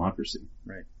 stable democracy.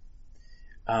 Right.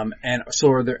 And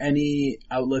so are there any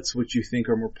outlets which you think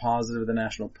are more positive than the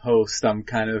National Post? I'm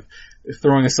kind of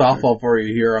throwing a softball for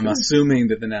you here. I'm assuming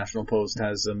that the National Post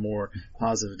has a more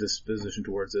positive disposition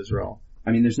towards Israel.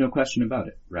 I mean, there's no question about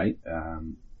it, right?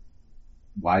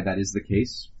 Why that is the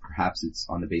case, perhaps it's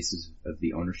on the basis of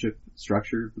the ownership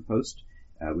structure of the Post,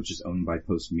 which is owned by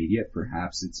Post Media.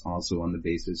 Perhaps it's also on the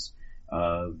basis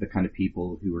of the kind of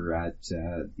people who are at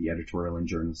the editorial and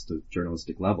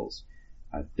journalistic levels.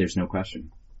 There's no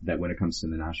question that when it comes to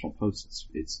the National Post,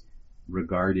 it's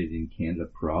regarded in Canada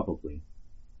probably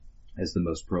as the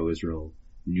most pro-Israel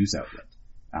news outlet.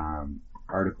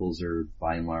 Articles are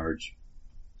by and large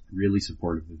really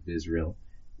supportive of Israel,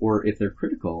 or if they're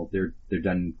critical, they're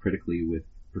done critically with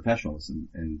professionalism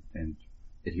and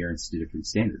adherence to different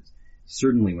standards.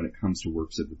 Certainly when it comes to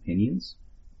works of opinions,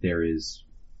 there is,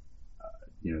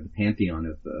 the pantheon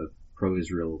of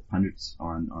pro-Israel pundits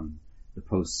on the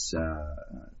Post's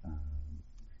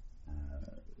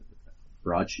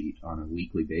broadsheet on a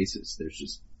weekly basis.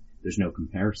 There's no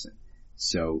comparison.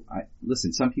 So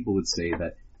some people would say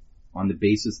that on the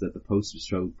basis that the Post is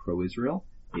so pro-Israel,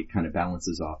 it kind of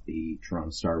balances off the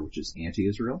Toronto Star, which is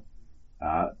anti-Israel.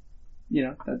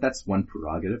 That's one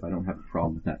prerogative. I don't have a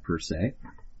problem with that per se.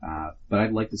 But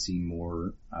I'd like to see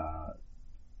more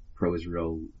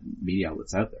pro-Israel media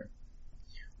outlets out there.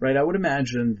 Right. I would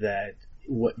imagine that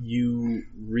what you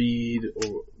read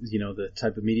or, the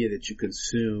type of media that you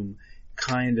consume,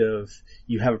 kind of,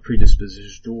 you have a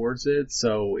predisposition towards it.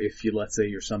 So if let's say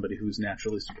you're somebody who's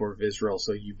naturally supportive of Israel,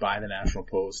 so you buy the National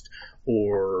Post,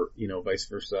 or, vice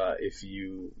versa, if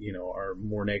you, are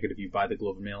more negative, you buy the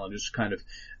Globe and Mail, and just kind of,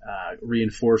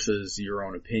 reinforces your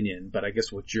own opinion. But I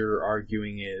guess what you're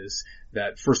arguing is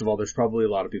that, first of all, there's probably a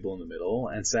lot of people in the middle,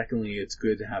 and secondly, it's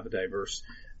good to have a diverse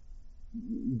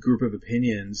group of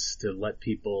opinions to let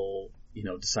people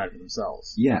decide for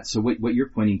themselves. Yeah, so what you're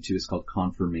pointing to is called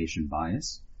confirmation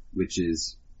bias, which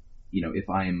is, if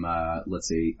I'm, let's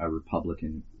say, a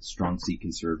Republican, strong C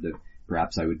conservative,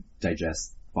 perhaps I would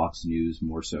digest Fox News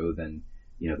more so than,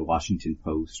 the Washington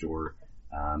Post, or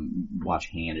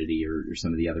watch Hannity or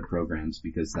some of the other programs,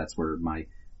 because that's where my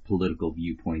political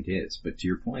viewpoint is. But to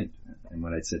your point, and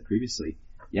what I said previously,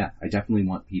 yeah, I definitely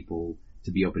want people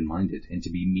to be open-minded and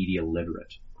to be media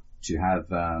literate, to have,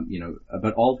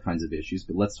 about all kinds of issues,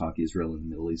 but let's talk Israel and the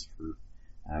Middle East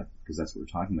because that's what we're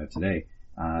talking about today,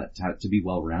 to be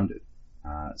well-rounded.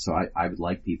 So I would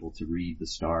like people to read the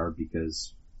Star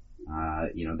because,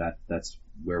 that's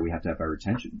where we have to have our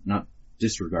attention, not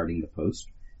disregarding the Post,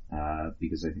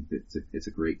 because I think that it's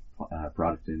a great,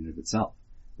 product in and of itself.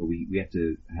 But we have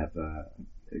to have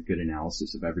a good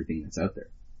analysis of everything that's out there.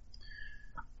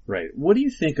 Right. What do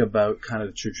you think about kind of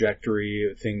the trajectory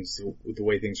of things, the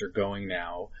way things are going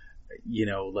now?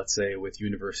 Let's say with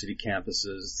university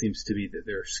campuses, it seems to be that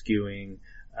they're skewing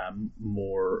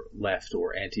more left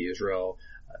or anti-Israel.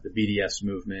 The BDS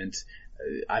movement,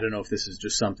 I don't know if this is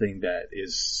just something that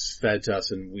is fed to us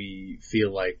and we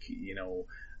feel like,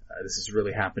 this is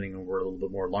really happening and we're a little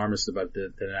bit more alarmist about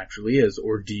it than it actually is.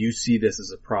 Or do you see this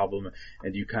as a problem,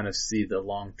 and do you kind of see the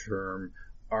long-term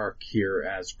arc here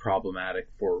as problematic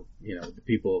for, the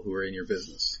people who are in your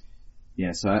business?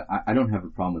 Yeah, so I don't have a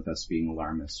problem with us being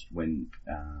alarmist when,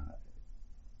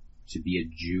 to be a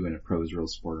Jew and a pro-Israel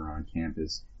supporter on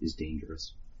campus is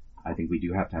dangerous. I think we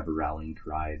do have to have a rallying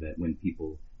cry that when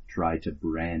people try to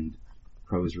brand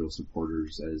pro-Israel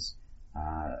supporters as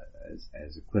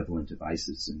equivalent of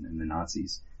ISIS and the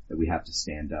Nazis, that we have to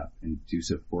stand up and do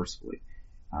so forcefully.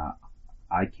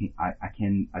 I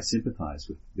sympathize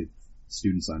with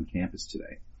students on campus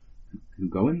today who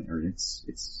go in there, and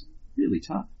it's really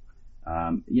tough.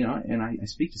 And I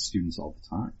speak to students all the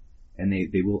time, and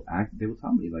they will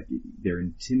tell me like they're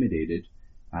intimidated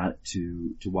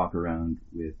to walk around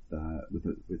with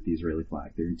the Israeli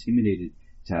flag. They're intimidated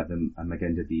to have a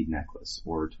Magen David necklace,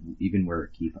 or to even wear a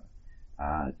kippah,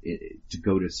 to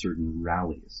go to certain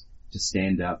rallies, to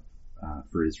stand up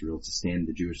for Israel, to stand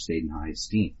the Jewish state in high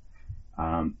esteem.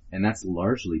 And that's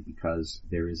largely because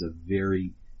there is a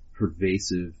very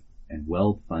pervasive and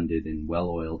well-funded and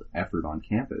well-oiled effort on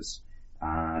campus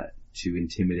to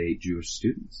intimidate Jewish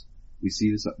students. We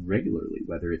see this regularly,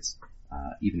 whether it's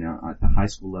even at the high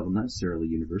school level, not necessarily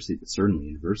university, but certainly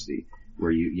university,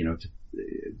 where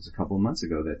it was a couple of months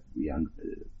ago that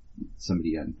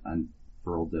somebody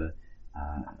unfurled the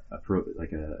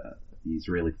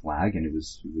Israeli flag, and it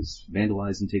was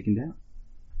vandalized and taken down.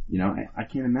 I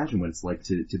can't imagine what it's like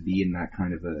to be in that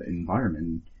kind of an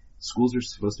environment. Schools are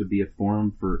supposed to be a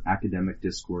forum for academic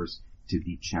discourse, to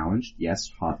be challenged,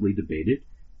 yes, hotly debated,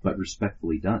 but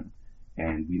respectfully done.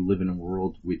 And we live in a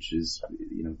world which is,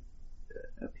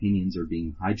 opinions are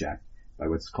being hijacked by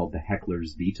what's called the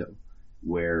heckler's veto,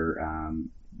 where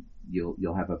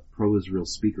you'll have a pro-Israel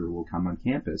speaker who will come on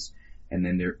campus, and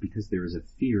then because there is a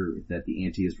fear that the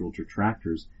anti-Israel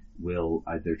detractors will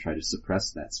either try to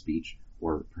suppress that speech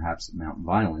or perhaps mount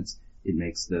violence, it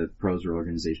makes the pro-Israel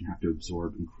organization have to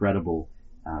absorb incredible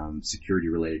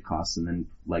security-related costs, and then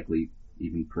likely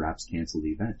even perhaps cancel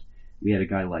the event. We had a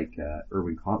guy like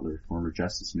Irwin Cotler, former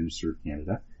Justice Minister of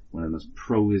Canada, one of the most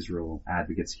pro-Israel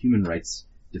advocates, human rights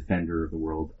defender of the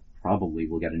world, probably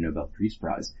will get a Nobel Peace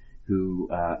Prize, who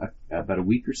about a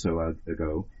week or so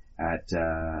ago at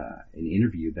an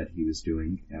interview that he was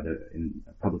doing in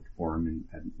a public forum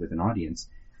with an audience,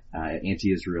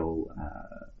 anti-Israel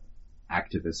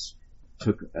activists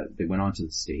they went onto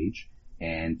the stage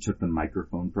and took the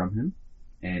microphone from him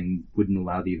and wouldn't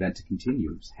allow the event to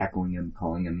continue. Just heckling him,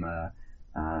 calling him, a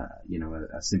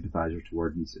sympathizer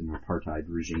towards an apartheid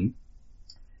regime.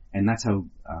 And that's how,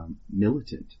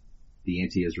 militant the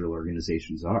anti-Israel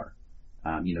organizations are.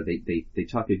 They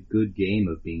talk a good game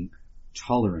of being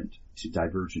tolerant to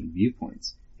divergent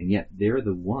viewpoints, and yet they're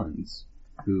the ones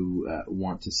who,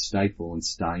 want to stifle and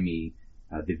stymie,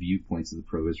 the viewpoints of the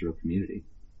pro-Israel community.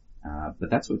 But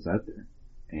that's what's out there.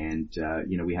 And,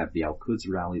 we have the Al-Quds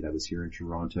rally that was here in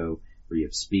Toronto, where you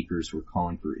have speakers who are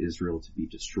calling for Israel to be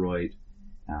destroyed,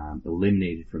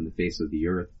 eliminated from the face of the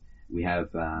earth. We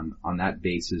have, on that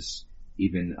basis,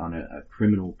 even on a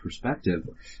criminal perspective,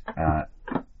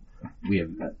 we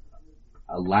have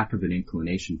a lack of an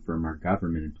inclination from our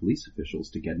government and police officials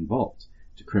to get involved,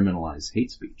 to criminalize hate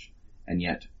speech. And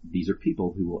yet, these are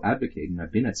people who will advocate, and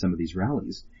I've been at some of these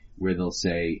rallies, where they'll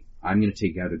say, I'm going to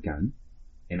take out a gun,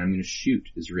 and I'm going to shoot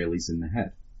Israelis in the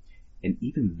head. And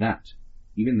even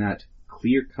that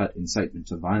clear-cut incitement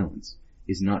to violence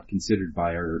is not considered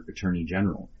by our Attorney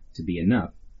General to be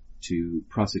enough to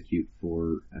prosecute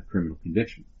for a criminal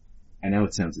conviction. And now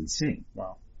it sounds insane.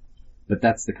 Wow. But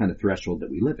that's the kind of threshold that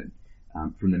we live in.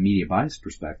 From the media bias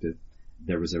perspective,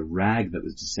 there was a rag that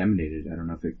was disseminated. I don't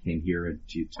know if it came here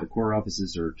to the core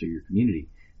offices or to your community.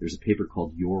 There's a paper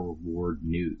called Your Ward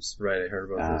News. Right, I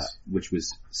heard about this. Which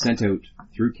was sent out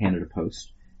through Canada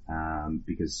Post,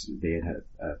 because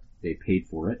they paid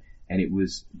for it. And it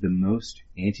was the most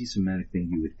anti-Semitic thing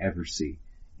you would ever see.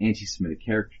 Anti-Semitic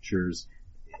caricatures.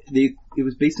 It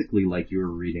was basically like you were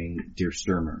reading Der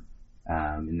Stürmer,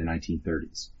 in the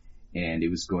 1930s. And it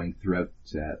was going throughout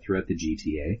the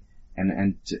GTA.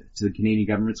 And to the Canadian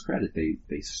government's credit,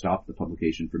 they stopped the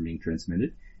publication from being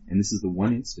transmitted. And this is the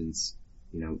one instance,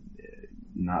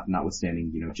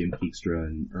 notwithstanding, Jim Keekstra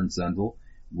and Ernst Zundel,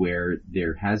 where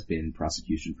there has been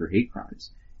prosecution for hate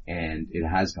crimes. And it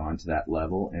has gone to that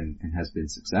level and has been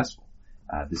successful.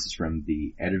 This is from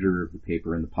the editor of the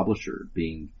paper and the publisher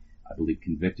being, I believe,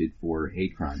 convicted for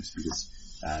hate crimes because,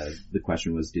 the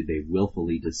question was, did they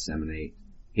willfully disseminate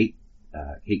hate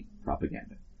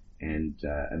propaganda? And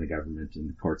the government and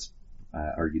the courts,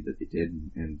 argued that they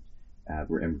did and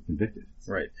were convicted.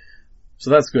 Right. So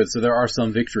that's good. So there are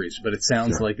some victories, but it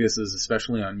sounds Sure. like this is,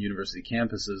 especially on university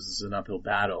campuses, this is an uphill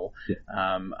battle. Yeah.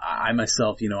 I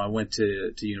myself, I went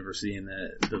to university in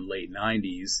the late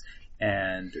 90s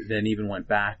and then even went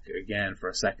back again for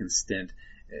a second stint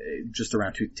just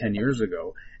around 10 years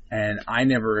ago. And I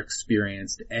never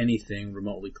experienced anything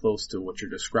remotely close to what you're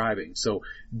describing. So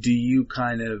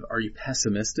are you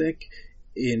pessimistic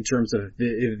in terms of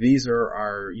if these are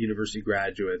our university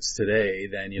graduates today,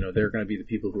 then, they're going to be the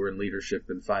people who are in leadership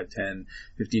in 5, 10,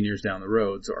 15 years down the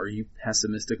road. So are you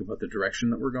pessimistic about the direction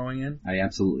that we're going in? I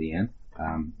absolutely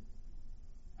am.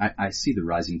 I see the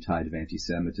rising tide of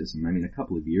anti-Semitism. I mean, a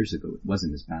couple of years ago, it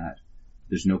wasn't as bad.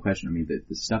 There's no question. I mean,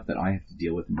 the stuff that I have to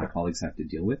deal with and my colleagues have to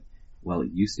deal with, well,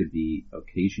 it used to be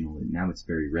occasional and now it's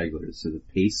very regular. So the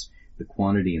pace, the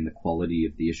quantity and the quality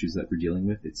of the issues that we're dealing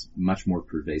with, it's much more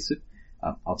pervasive.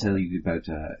 I'll tell you about,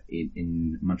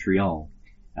 in Montreal,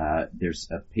 there's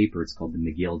a paper, it's called the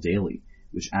McGill Daily,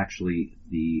 which actually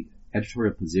the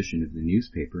editorial position of the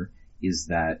newspaper is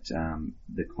that,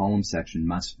 the column section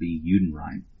must be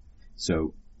Judenrein.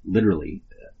 So literally,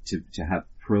 to have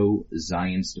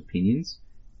pro-Zionist opinions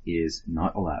is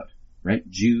not allowed, right?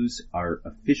 Jews are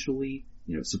officially,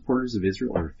 supporters of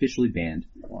Israel are officially banned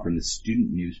from the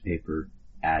student newspaper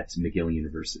at McGill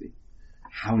University.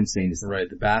 How insane is that? Right,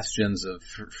 the bastions of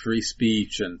free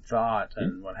speech and thought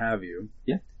and what have you.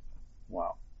 Yeah.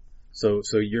 Wow. So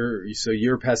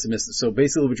you're pessimistic. So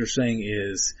basically what you're saying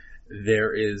is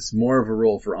there is more of a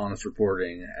role for honest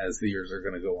reporting as the years are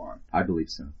going to go on. I believe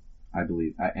so.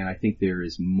 And I think there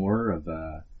is more of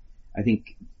I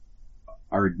think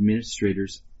our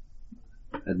administrators,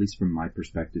 at least from my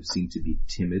perspective, seem to be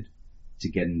timid to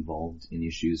get involved in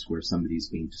issues where somebody's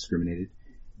being discriminated.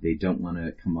 They don't want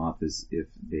to come off as if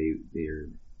they're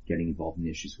getting involved in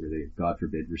issues where they, God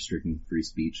forbid, restricting free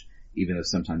speech, even though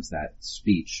sometimes that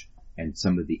speech and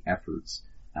some of the efforts,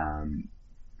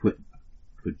 put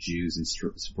Jews and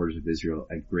supporters of Israel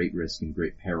at great risk and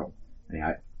great peril. I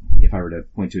mean, if I were to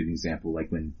point to an example,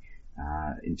 like when,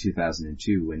 in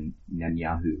 2002, when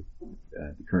Netanyahu,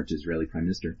 the current Israeli Prime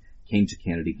Minister, came to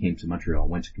Canada, came to Montreal,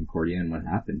 went to Concordia, and what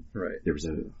happened? Right. There was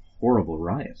a horrible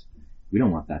riot. We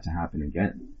don't want that to happen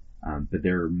again. But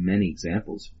there are many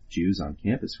examples of Jews on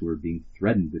campus who are being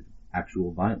threatened with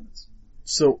actual violence.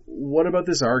 So what about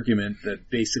this argument that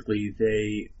basically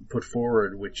they put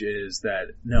forward, which is that,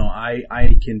 no,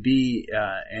 I can be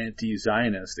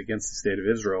anti-Zionist against the state of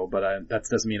Israel, but that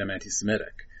doesn't mean I'm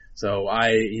anti-Semitic. So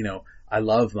I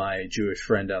love my Jewish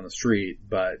friend down the street,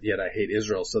 but yet I hate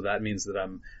Israel, so that means that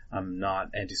I'm not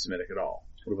anti-Semitic at all.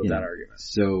 What about that argument?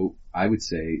 So I would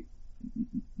say,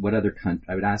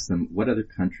 I would ask them, what other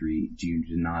country do you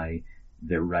deny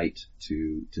their right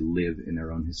to live in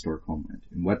their own historic homeland?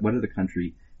 And what other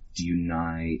country do you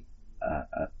deny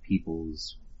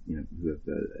peoples, who have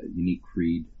a unique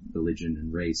creed, religion,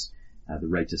 and race, the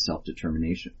right to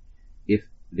self-determination? If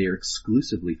they're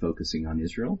exclusively focusing on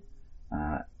Israel,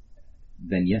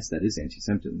 then yes, that is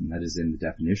anti-Semitism. That is in the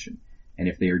definition. And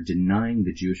if they are denying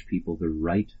the Jewish people the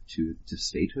right to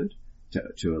statehood,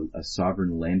 to a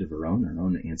sovereign land of our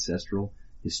own ancestral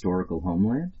historical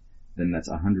homeland, then that's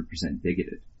 100%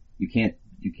 bigoted. You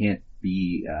can't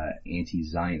be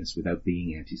anti-Zionist without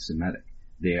being anti-Semitic.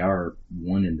 They are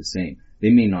one and the same. They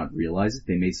may not realize it.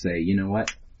 They may say, you know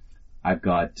what? I've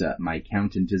got my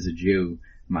accountant is a Jew,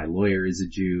 my lawyer is a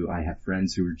Jew, I have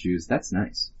friends who are Jews. That's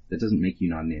nice. That doesn't make you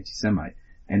not an anti-Semite.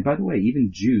 And by the way,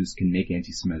 even Jews can make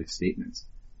anti-Semitic statements.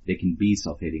 They can be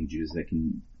self-hating Jews.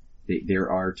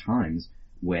 There are times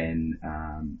when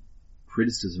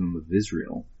criticism of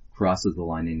Israel crosses the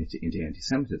line into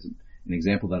anti-Semitism. An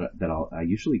example that I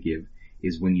usually give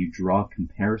is when you draw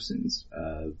comparisons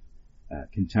of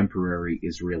contemporary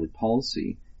Israeli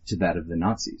policy to that of the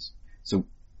Nazis. So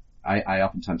I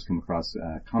oftentimes come across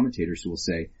commentators who will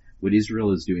say what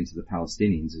Israel is doing to the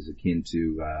Palestinians is akin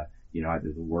to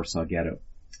either the Warsaw Ghetto.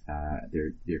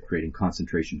 They're creating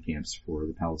concentration camps for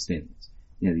the Palestinians.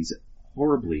 These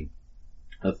horribly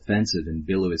offensive and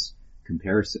bilous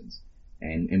comparisons.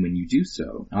 And when you do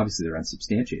so, obviously they're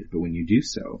unsubstantiated, but when you do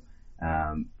so,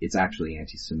 it's actually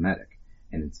anti-Semitic,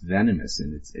 and it's venomous,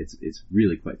 and it's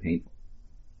really quite painful.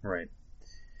 Right.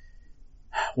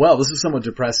 Well, this is somewhat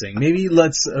depressing. Maybe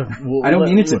let's. I don't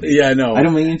mean it to be. Yeah, no. I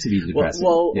don't mean it to be depressing.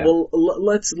 Well,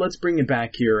 let's bring it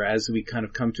back here as we kind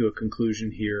of come to a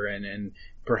conclusion here, and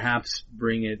perhaps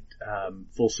bring it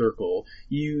full circle.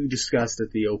 You discussed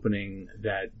at the opening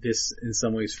that this, in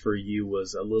some ways, for you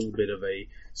was a little bit of a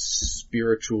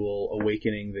spiritual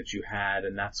awakening that you had,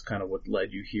 and that's kind of what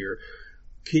led you here.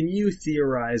 Can you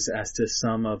theorize as to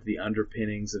some of the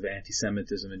underpinnings of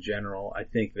anti-Semitism in general? I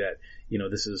think that,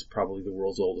 this is probably the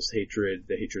world's oldest hatred,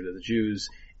 the hatred of the Jews.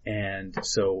 And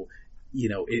so,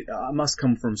 it must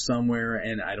come from somewhere.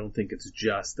 And I don't think it's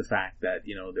just the fact that,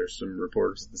 there's some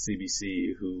reporters at the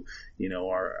CBC who,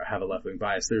 have a left-wing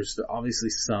bias. There's obviously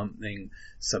something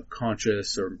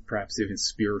subconscious or perhaps even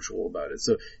spiritual about it.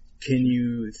 So can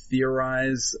you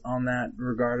theorize on that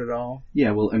regard at all?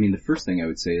 Yeah, well, the first thing I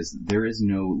would say is there is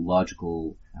no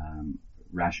logical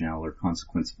rationale or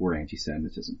consequence for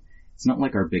anti-Semitism. It's not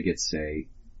like our bigots say,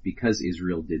 because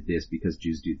Israel did this, because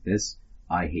Jews do this,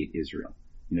 I hate Israel.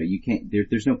 You can't,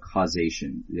 there's no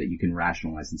causation that you can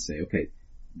rationalize and say, okay,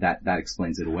 that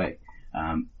explains it away.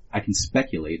 I can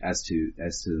speculate as to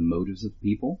the motives of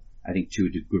people. I think to a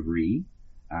degree,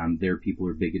 there are people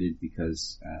who are bigoted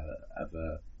because of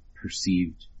a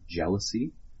perceived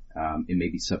jealousy. It may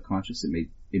be subconscious. It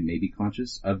may be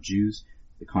conscious of Jews,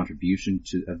 the contribution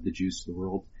of the Jews to the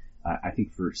world. I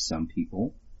think for some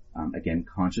people, again,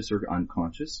 conscious or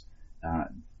unconscious,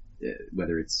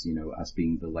 whether it's, us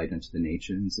being the light unto the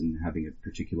nations and having a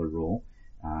particular role,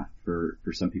 for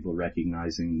some people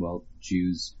recognizing, well,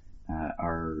 Jews,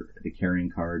 are the carrying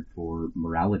card for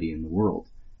morality in the world,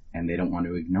 and they don't want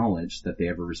to acknowledge that they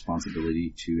have a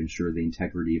responsibility to ensure the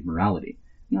integrity of morality.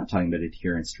 I'm not talking about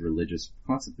adherence to religious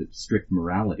concepts, but strict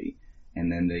morality. And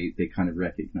then they kind of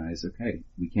recognize, okay,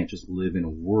 we can't just live in a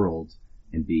world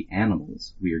and be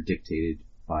animals. We are dictated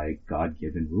by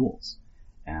God-given rules.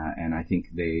 And I think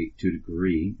they, to a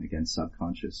degree, again,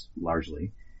 subconscious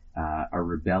largely, are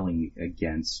rebelling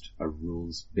against a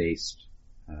rules-based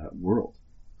world.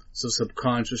 So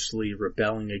subconsciously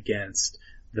rebelling against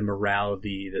the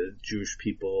morality that Jewish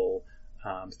people,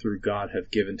 through God, have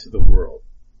given to the world.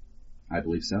 I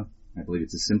believe so. I believe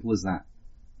it's as simple as that.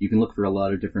 You can look for a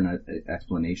lot of different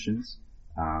explanations.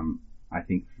 I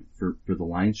think for the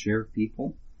lion's share of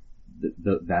people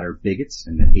that are bigots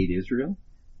and that hate Israel,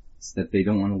 it's that they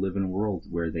don't want to live in a world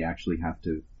where they actually have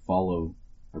to follow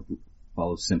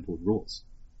simple rules,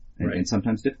 and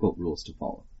sometimes difficult rules to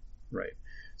follow. Right.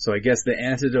 So I guess the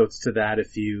antidotes to that,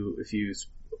 if you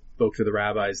spoke to the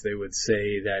rabbis, they would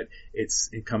say that it's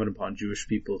incumbent upon Jewish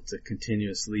people to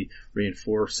continuously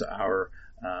reinforce our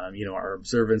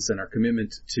observance and our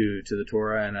commitment to the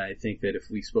Torah. And I think that if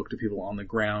we spoke to people on the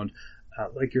ground,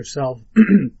 like yourself,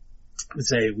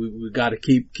 say we got to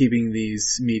keeping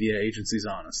these media agencies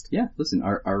honest. Yeah, listen,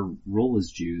 our role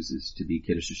as Jews is to be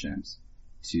Kiddush Hashem's,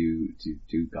 to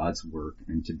do God's work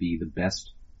and to be the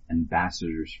best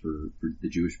ambassadors for the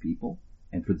Jewish people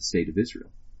and for the state of Israel.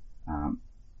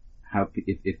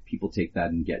 If people take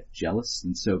that and get jealous,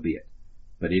 then so be it.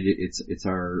 But it's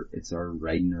our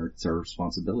right and it's our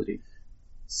responsibility.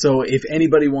 So if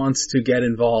anybody wants to get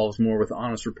involved more with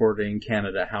Honest Reporting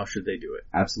Canada, how should they do it?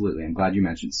 Absolutely. I'm glad you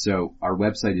mentioned. So our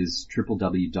website is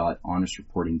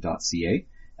www.honestreporting.ca.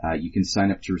 You can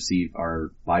sign up to receive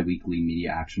our bi-weekly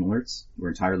media action alerts. We're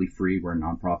entirely free. We're a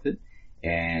nonprofit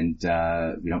and,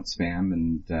 we don't spam,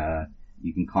 and,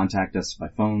 you can contact us by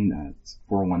phone. It's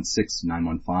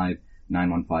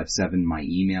 416-915-9157. My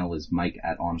email is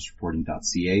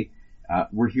mike@honestreporting.ca.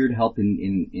 We're here to help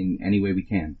in any way we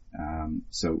can.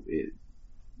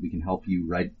 We can help you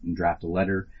write and draft a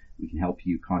letter. We can help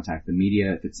you contact the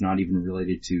media if it's not even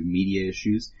related to media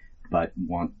issues, but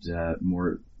want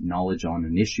more knowledge on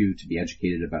an issue, to be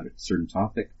educated about a certain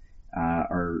topic.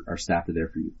 Our staff are there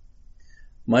for you.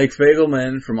 Mike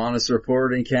Fagelman from Honest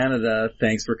Reporting Canada,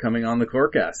 thanks for coming on the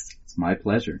Corecast. It's my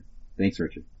pleasure. Thanks,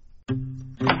 Richard.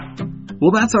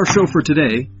 Well, that's our show for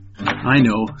today. I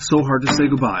know, so hard to say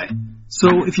goodbye.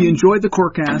 So if you enjoyed the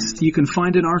Corecast, you can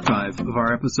find an archive of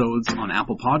our episodes on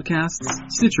Apple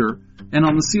Podcasts, Stitcher, and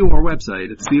on the COR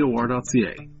website at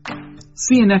cor.ca.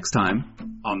 See you next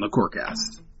time on the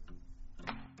Corecast.